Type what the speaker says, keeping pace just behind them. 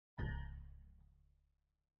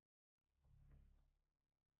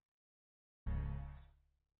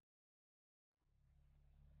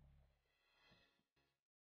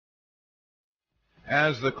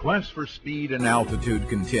As the quest for speed and altitude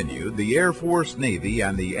continued, the Air Force, Navy,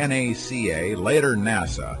 and the NACA, later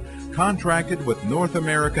NASA, contracted with North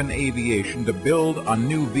American Aviation to build a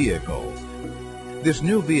new vehicle. This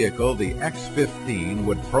new vehicle, the X-15,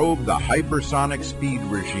 would probe the hypersonic speed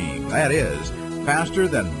regime, that is, faster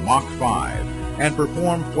than Mach 5, and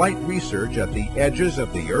perform flight research at the edges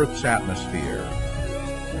of the Earth's atmosphere.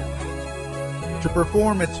 To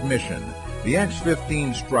perform its mission, the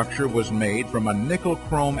X-15 structure was made from a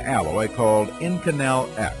nickel-chrome alloy called Inconel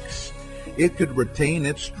X. It could retain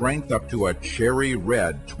its strength up to a cherry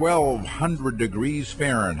red 1200 degrees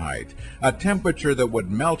Fahrenheit, a temperature that would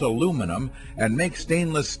melt aluminum and make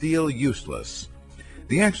stainless steel useless.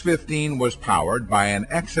 The X-15 was powered by an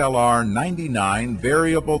XLR-99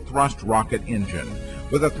 variable thrust rocket engine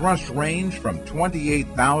with a thrust range from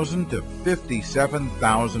 28,000 to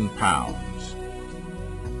 57,000 pounds.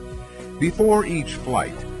 Before each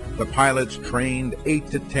flight, the pilots trained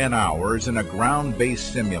 8 to 10 hours in a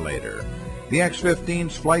ground-based simulator. The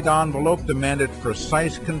X-15's flight envelope demanded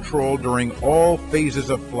precise control during all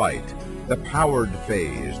phases of flight: the powered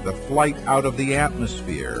phase, the flight out of the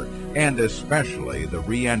atmosphere, and especially the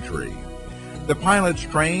re-entry. The pilots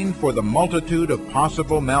trained for the multitude of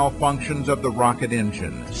possible malfunctions of the rocket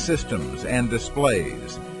engine, systems, and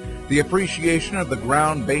displays. The appreciation of the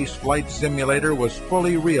ground-based flight simulator was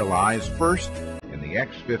fully realized first in the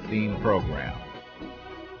X-15 program.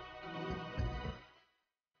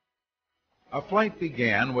 A flight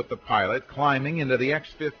began with the pilot climbing into the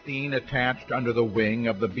X-15 attached under the wing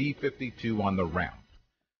of the B-52 on the ramp.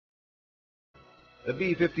 The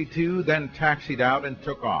B-52 then taxied out and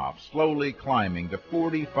took off, slowly climbing to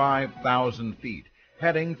 45,000 feet,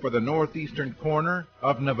 heading for the northeastern corner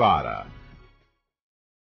of Nevada.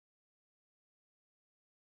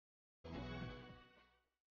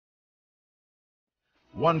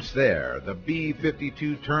 Once there, the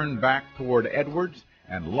B-52 turned back toward Edwards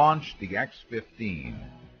and launched the X-15.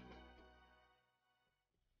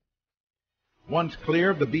 Once clear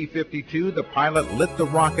of the B-52, the pilot lit the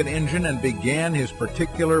rocket engine and began his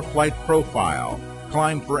particular flight profile,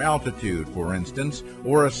 climb for altitude, for instance,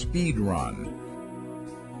 or a speed run.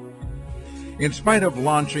 In spite of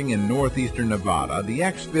launching in northeastern Nevada, the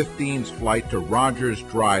X-15's flight to Rogers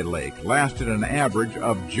Dry Lake lasted an average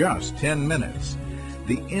of just 10 minutes.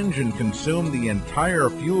 The engine consumed the entire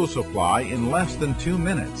fuel supply in less than 2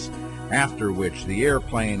 minutes, after which the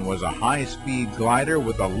airplane was a high-speed glider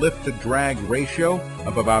with a lift-to-drag ratio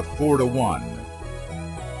of about 4 to 1.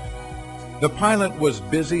 The pilot was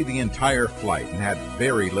busy the entire flight and had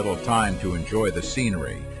very little time to enjoy the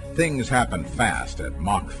scenery. Things happened fast at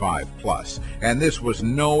Mach 5+, and this was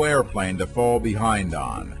no airplane to fall behind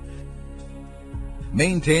on.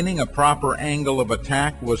 Maintaining a proper angle of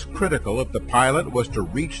attack was critical if the pilot was to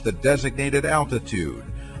reach the designated altitude.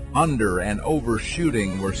 Under and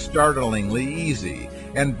overshooting were startlingly easy,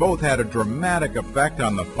 and both had a dramatic effect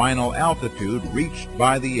on the final altitude reached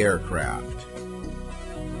by the aircraft.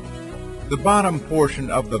 The bottom portion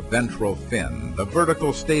of the ventral fin, the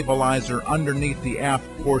vertical stabilizer underneath the aft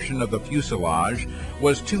portion of the fuselage,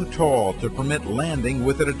 was too tall to permit landing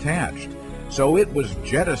with it attached, so it was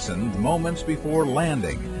jettisoned moments before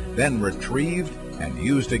landing, then retrieved and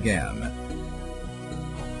used again.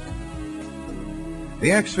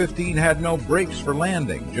 The X-15 had no brakes for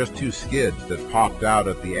landing, just 2 skids that popped out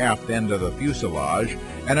at the aft end of the fuselage,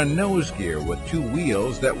 and a nose gear with 2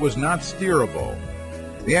 wheels that was not steerable.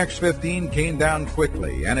 The X-15 came down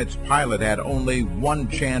quickly, and its pilot had only one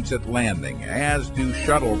chance at landing, as do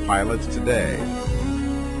shuttle pilots today.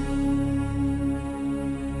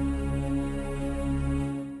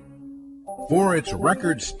 For its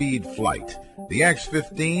record speed flight, the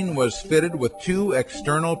X-15 was fitted with 2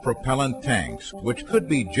 external propellant tanks, which could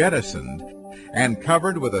be jettisoned, and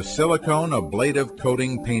covered with a silicone ablative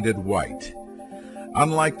coating painted white.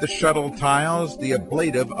 Unlike the shuttle tiles, the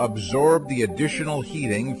ablative absorbed the additional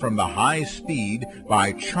heating from the high speed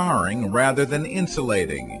by charring rather than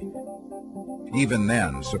insulating. Even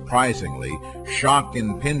then, surprisingly, shock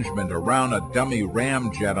impingement around a dummy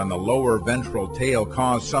ramjet on the lower ventral tail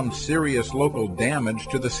caused some serious local damage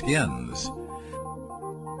to the skins.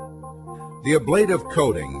 The ablative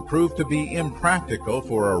coating proved to be impractical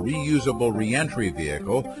for a reusable reentry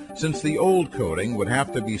vehicle, since the old coating would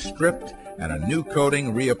have to be stripped and a new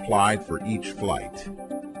coating reapplied for each flight.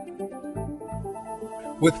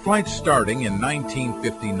 With flights starting in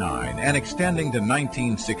 1959 and extending to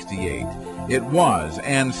 1968, it was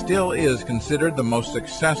and still is considered the most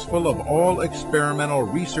successful of all experimental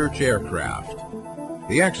research aircraft.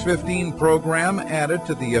 The X-15 program added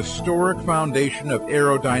to the historic foundation of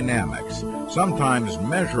aerodynamics, sometimes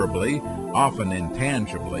measurably, often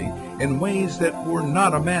intangibly, in ways that were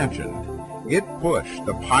not imagined. It pushed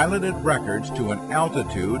the piloted records to an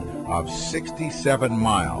altitude of 67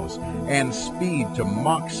 miles and speed to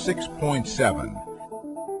Mach 6.7.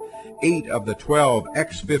 8 of the 12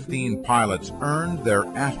 X-15 pilots earned their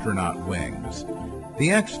astronaut wings. The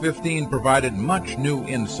X-15 provided much new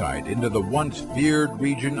insight into the once feared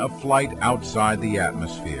region of flight outside the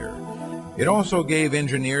atmosphere. It also gave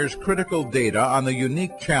engineers critical data on the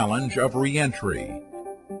unique challenge of re-entry.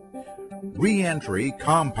 Re-entry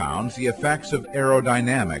compounds the effects of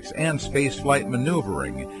aerodynamics and spaceflight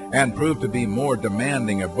maneuvering and proved to be more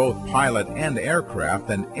demanding of both pilot and aircraft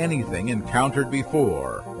than anything encountered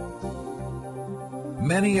before.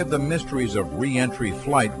 Many of the mysteries of re-entry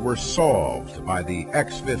flight were solved by the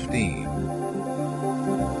X-15.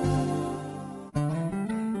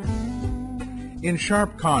 In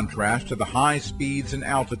sharp contrast to the high speeds and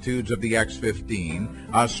altitudes of the X-15,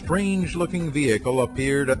 a strange-looking vehicle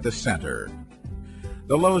appeared at the center.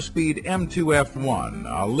 The low-speed M2F1,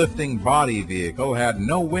 a lifting body vehicle, had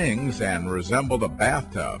no wings and resembled a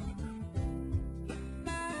bathtub.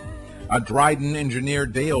 A Dryden engineer,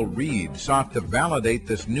 Dale Reed, sought to validate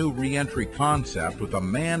this new re-entry concept with a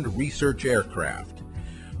manned research aircraft.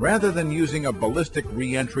 Rather than using a ballistic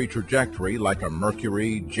re-entry trajectory like a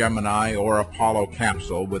Mercury, Gemini, or Apollo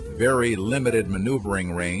capsule with very limited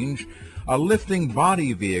maneuvering range, a lifting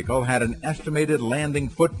body vehicle had an estimated landing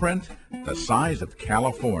footprint the size of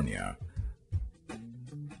California.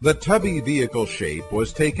 The tubby vehicle shape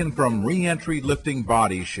was taken from re-entry lifting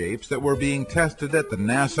body shapes that were being tested at the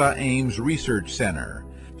NASA Ames Research Center.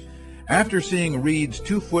 After seeing Reed's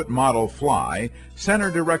 2-foot model fly, Center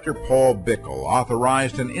Director Paul Bickle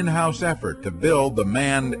authorized an in-house effort to build the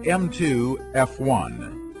manned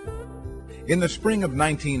M2F1. In the spring of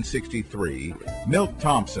 1963, Milt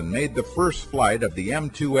Thompson made the first flight of the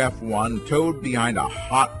M2F1 towed behind a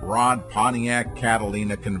hot rod Pontiac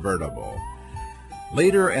Catalina convertible.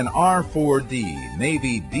 Later, an R-4D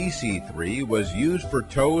Navy DC-3 was used for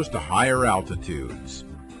tows to higher altitudes.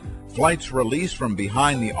 Flights released from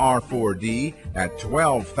behind the R-4D at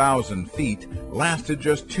 12,000 feet lasted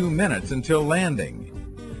just 2 minutes until landing.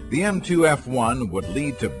 The M2F1 would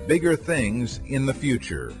lead to bigger things in the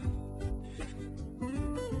future.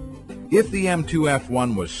 If the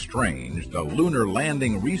M2F1 was strange, the Lunar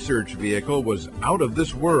Landing Research Vehicle was out of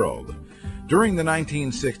this world. During the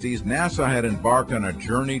 1960s, NASA had embarked on a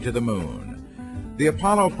journey to the moon. The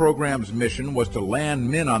Apollo program's mission was to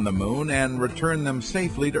land men on the moon and return them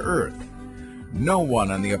safely to Earth. No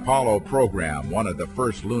one on the Apollo program wanted the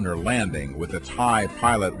first lunar landing, with its high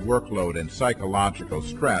pilot workload and psychological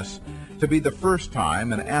stress, to be the first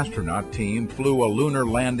time an astronaut team flew a lunar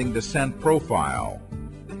landing descent profile.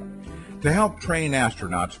 To help train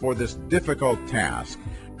astronauts for this difficult task,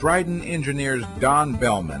 Dryden engineers Don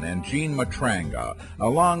Bellman and Gene Matranga,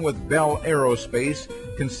 along with Bell Aerospace,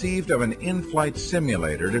 conceived of an in-flight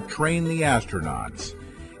simulator to train the astronauts.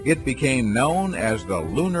 It became known as the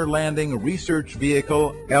Lunar Landing Research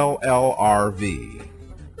Vehicle, LLRV.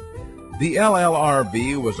 The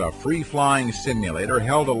LLRV was a free-flying simulator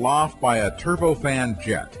held aloft by a turbofan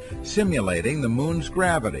jet, simulating the moon's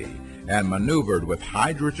gravity, and maneuvered with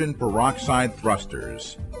hydrogen peroxide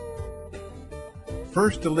thrusters.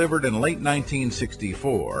 First delivered in late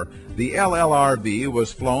 1964, the LLRV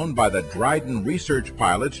was flown by the Dryden research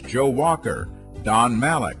pilots Joe Walker, Don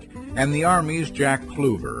Malik, and the Army's Jack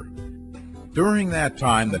Kluver. During that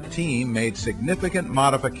time, the team made significant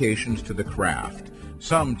modifications to the craft,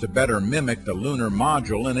 some to better mimic the lunar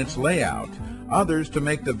module in its layout, others to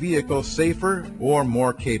make the vehicle safer or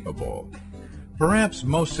more capable. Perhaps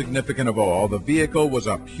most significant of all, the vehicle was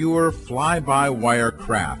a pure fly-by-wire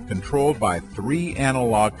craft controlled by 3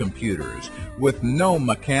 analog computers with no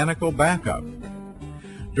mechanical backup.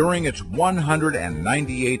 During its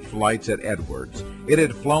 198 flights at Edwards, it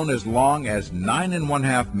had flown as long as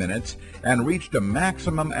 9½ minutes and reached a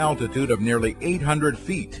maximum altitude of nearly 800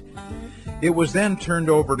 feet. It was then turned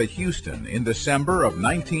over to Houston in December of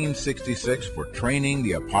 1966 for training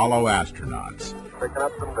the Apollo astronauts. Picking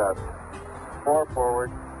up some dust. 4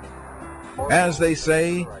 forward. As they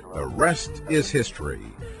say, the rest is history.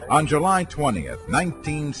 On July 20th,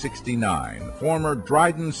 1969, former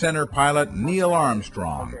Dryden Center pilot Neil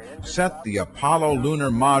Armstrong set the Apollo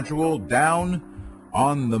lunar module down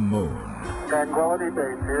on the moon. Tranquility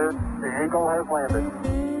Base here. The Eagle has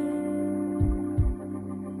landed.